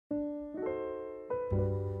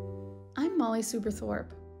Molly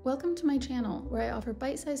Superthorpe. Welcome to my channel, where I offer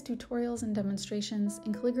bite-sized tutorials and demonstrations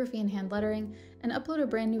in calligraphy and hand lettering, and upload a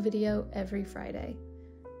brand new video every Friday.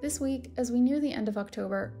 This week, as we near the end of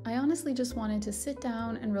October, I honestly just wanted to sit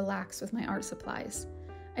down and relax with my art supplies.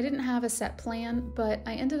 I didn't have a set plan, but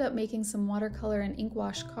I ended up making some watercolor and ink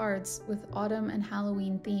wash cards with autumn and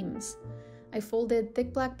Halloween themes. I folded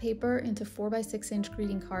thick black paper into 4x6 inch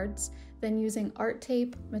greeting cards, then using art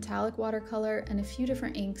tape, metallic watercolor, and a few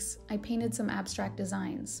different inks, I painted some abstract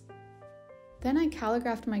designs. Then I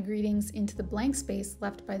calligraphed my greetings into the blank space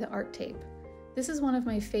left by the art tape. This is one of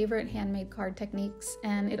my favorite handmade card techniques,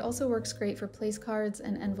 and it also works great for place cards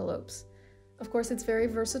and envelopes. Of course, it's very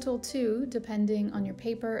versatile too, depending on your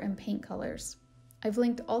paper and paint colors. I've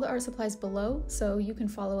linked all the art supplies below, so you can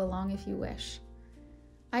follow along if you wish.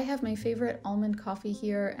 I have my favorite almond coffee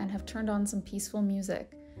here and have turned on some peaceful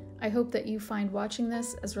music. I hope that you find watching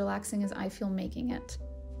this as relaxing as I feel making it.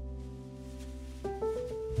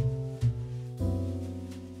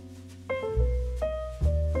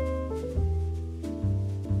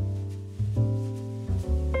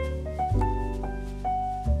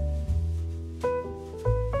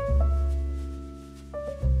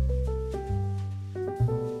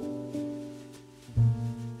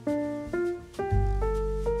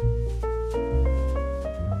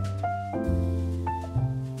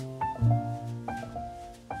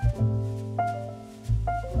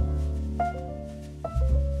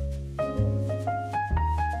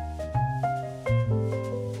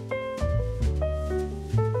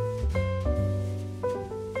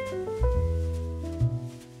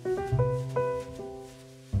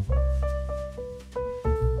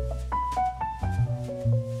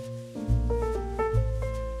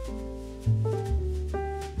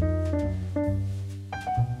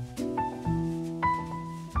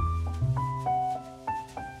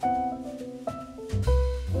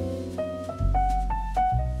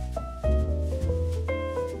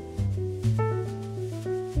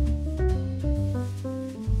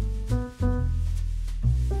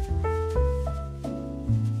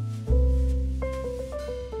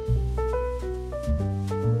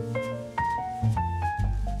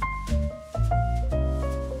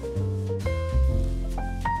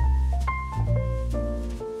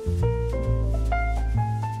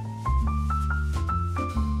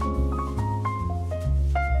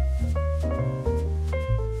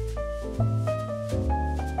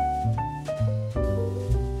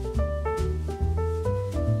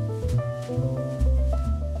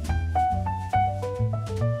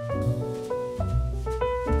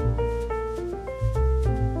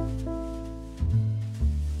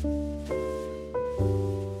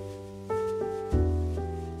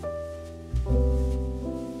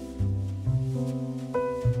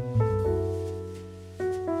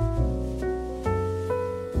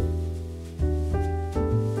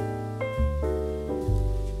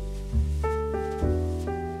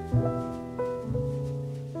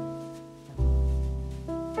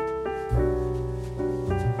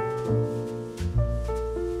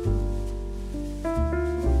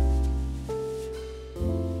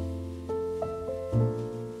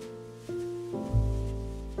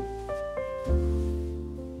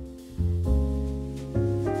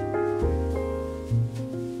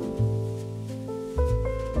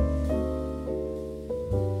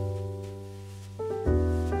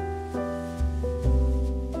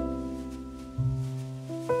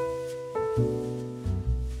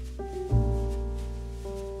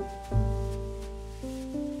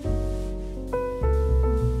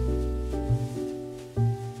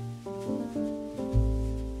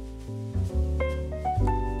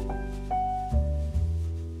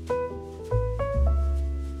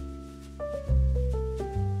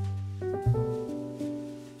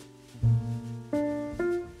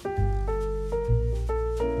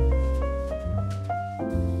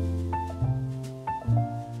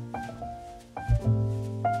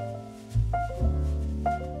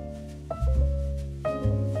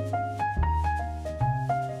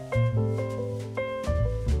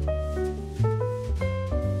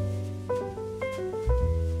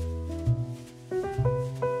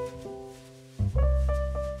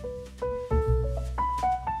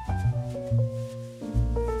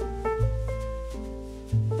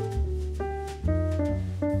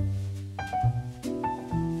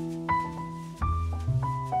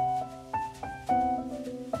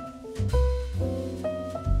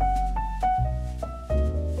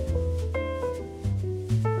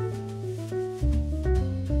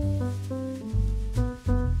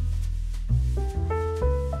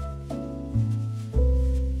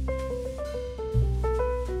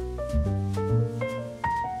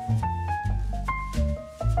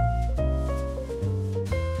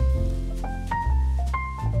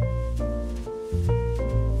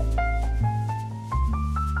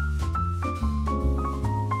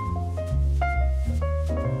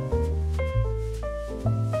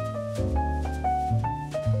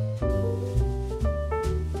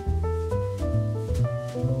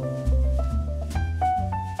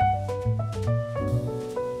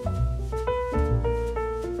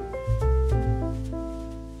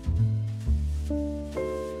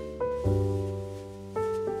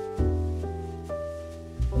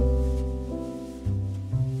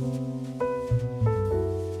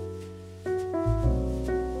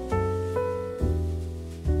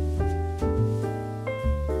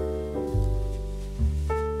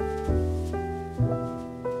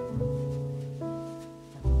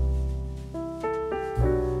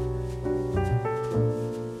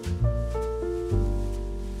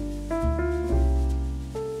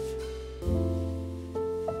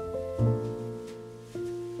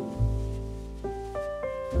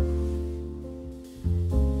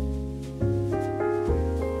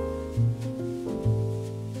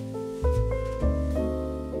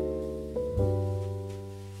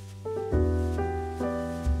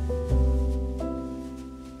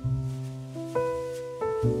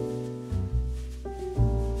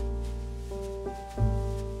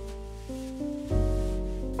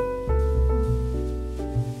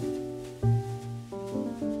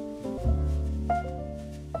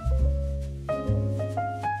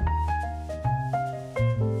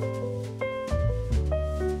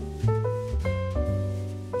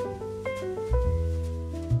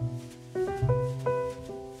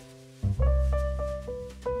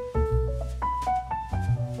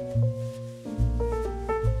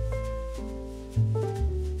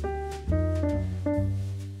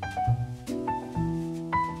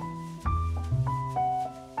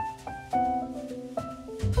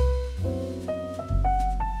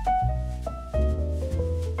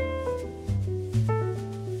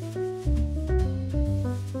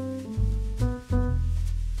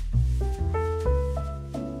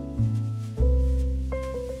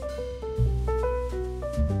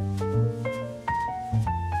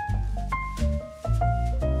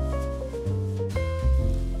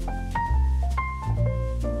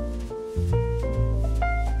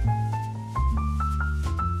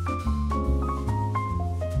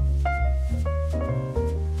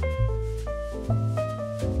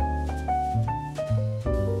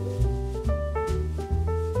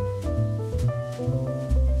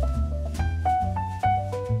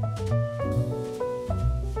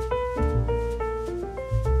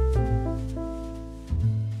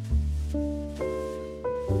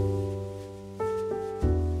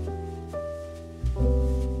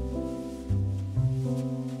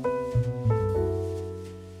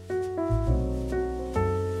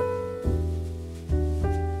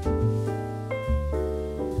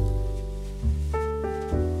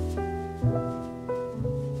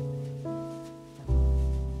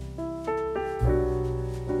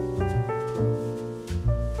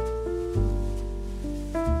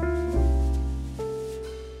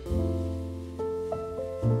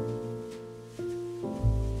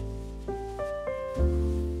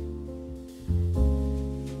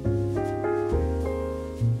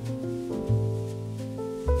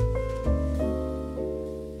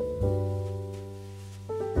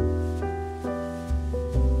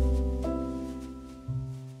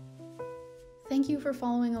 for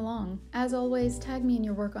following along. As always, tag me in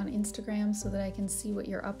your work on Instagram so that I can see what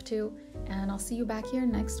you're up to, and I'll see you back here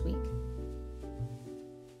next week.